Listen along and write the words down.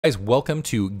Guys, welcome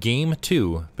to Game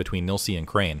 2 between Nilsi and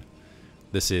Crane.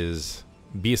 This is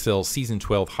BSL Season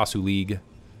 12 Hasuleague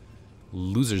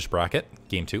Losers Bracket,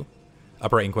 Game 2.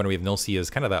 Upper right hand corner we have Nilsi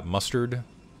as kind of that mustard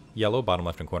yellow. Bottom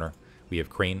left hand corner we have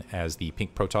Crane as the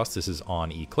pink Protoss. This is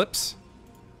on Eclipse.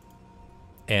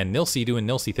 And Nilsi doing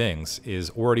Nilsi things is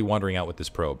already wandering out with this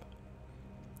probe.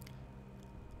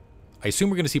 I assume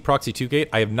we're going to see Proxy 2 Gate.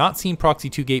 I have not seen Proxy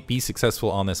 2 Gate be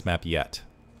successful on this map yet.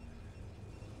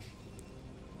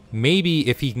 Maybe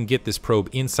if he can get this probe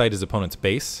inside his opponent's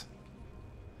base,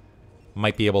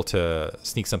 might be able to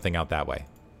sneak something out that way.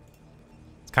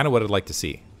 It's kind of what I'd like to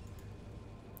see.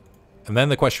 And then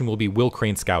the question will be, will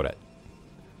Crane scout it?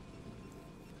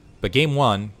 But game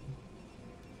one,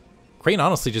 Crane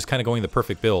honestly just kind of going the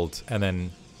perfect build and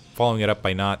then following it up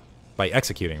by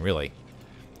executing, really.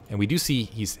 And we do see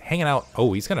he's hanging out.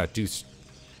 Oh, he's going to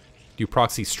do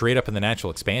proxy straight up in the natural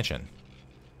expansion.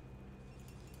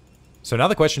 So now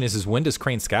the question is when does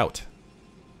Crane scout?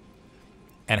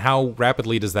 And how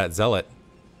rapidly does that Zealot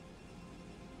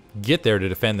get there to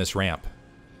defend this ramp?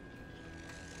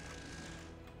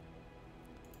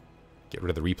 Get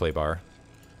rid of the replay bar.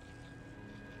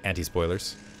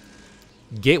 Anti-spoilers.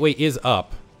 Gateway is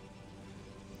up.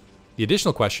 The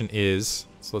additional question is,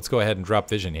 so let's go ahead and drop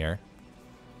vision here.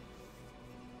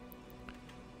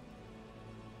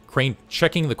 Crane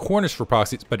checking the corners for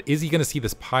proxies, but is he going to see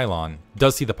this pylon?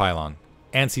 Does see the pylon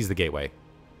and sees the gateway.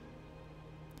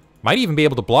 Might even be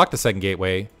able to block the second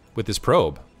gateway with this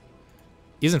probe.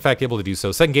 Is in fact able to do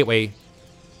so. Second gateway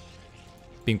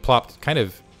being plopped kind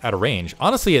of out of range.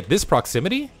 Honestly, at this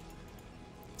proximity,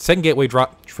 second gateway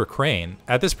dropped for Crane.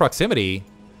 At this proximity,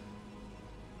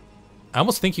 I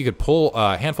almost think you could pull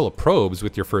a handful of probes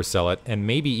with your first Zealot and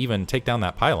maybe even take down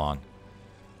that pylon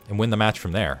and win the match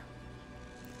from there.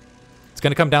 It's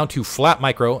going to come down to flat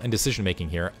micro and decision making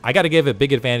here. I got to give a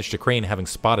big advantage to Crane having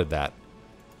spotted that.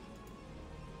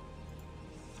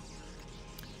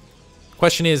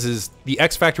 Question is the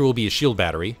X factor will be a shield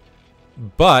battery,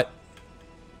 but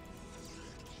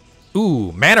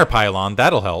ooh, Manor Pylon,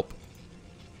 that'll help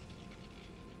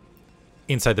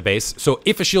inside the base. So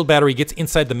if a shield battery gets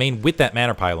inside the main with that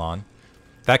Manor Pylon,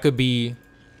 that could be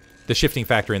the shifting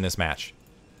factor in this match.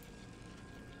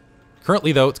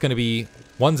 Currently, though, it's going to be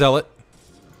one Zealot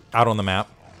out on the map.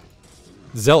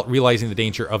 Zealot realizing the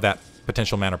danger of that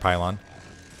potential Manor Pylon.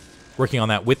 Working on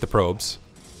that with the probes.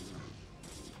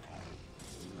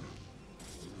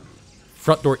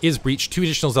 Front door is breached. 2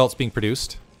 additional Zealots being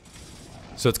produced.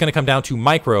 So it's going to come down to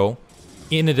micro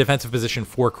in a defensive position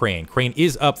for Crane. Crane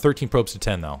is up 13 probes to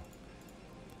 10, though.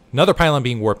 Another pylon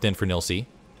being warped in for Nilsi.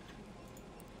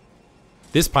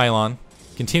 This pylon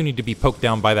continuing to be poked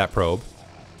down by that probe.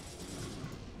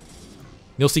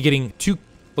 Nilsi getting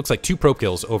looks like 2 probe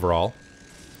kills overall.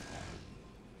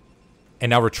 And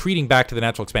now retreating back to the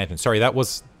natural expansion. Sorry, that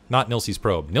was not Nilsi's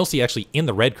probe. Nilsi actually in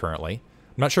the red currently.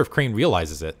 I'm not sure if Crane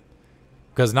realizes it,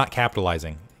 because not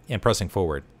capitalizing and pressing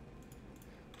forward.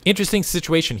 Interesting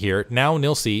situation here. Now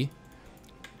Nilsi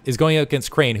is going against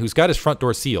Crane, who's got his front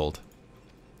door sealed,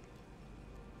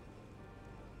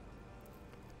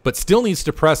 but still needs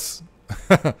to press,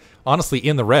 honestly,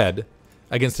 in the red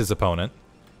against his opponent,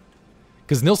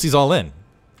 because Nilsi's all in.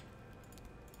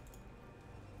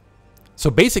 So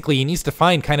basically, he needs to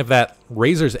find kind of that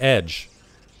razor's edge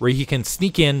where he can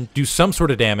sneak in, do some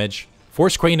sort of damage,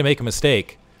 force Crane to make a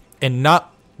mistake, and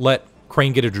not let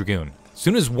Crane get a Dragoon. As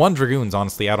soon as one Dragoon's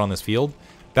honestly out on this field,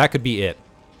 that could be it.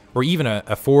 Or even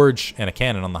a Forge and a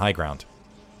Cannon on the high ground.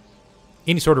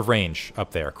 Any sort of range up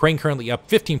there. Crane currently up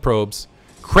 15 probes.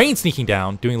 Crane sneaking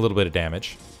down, doing a little bit of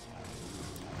damage.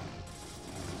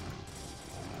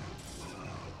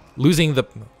 Losing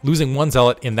one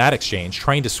Zealot in that exchange,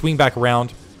 trying to swing back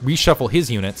around, reshuffle his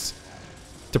units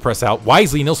to press out.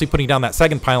 Wisely, Nilsi putting down that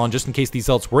second pylon just in case these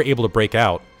Zealots were able to break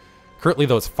out. Currently,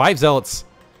 though, it's 5 Zealots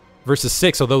versus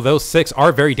 6, although those 6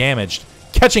 are very damaged.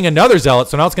 Catching another Zealot,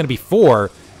 so now it's going to be 4.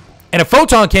 And a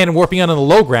Photon Cannon warping on the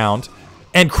low ground.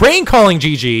 And Crane calling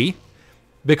GG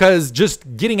because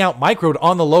just getting out microed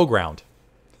on the low ground.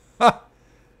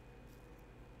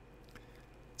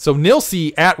 So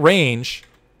Nilsi at range,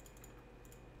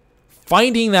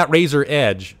 finding that razor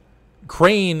edge.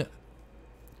 Crane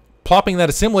plopping that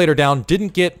assimilator down,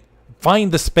 didn't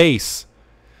find the space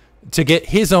to get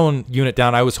his own unit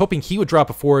down. I was hoping he would drop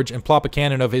a Forge and plop a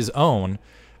cannon of his own.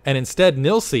 And instead,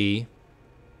 Nilsi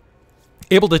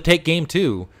able to take game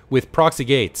 2 with proxy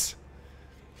gates.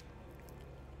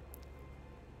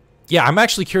 Yeah, I'm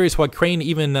actually curious why Crane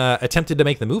even attempted to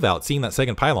make the move out, seeing that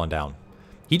second pylon down.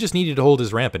 He just needed to hold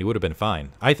his ramp and he would have been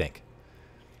fine, I think.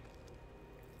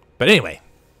 But anyway,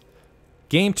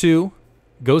 game 2,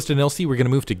 goes to Nilsi. We're going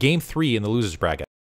to move to game 3 in the losers bracket.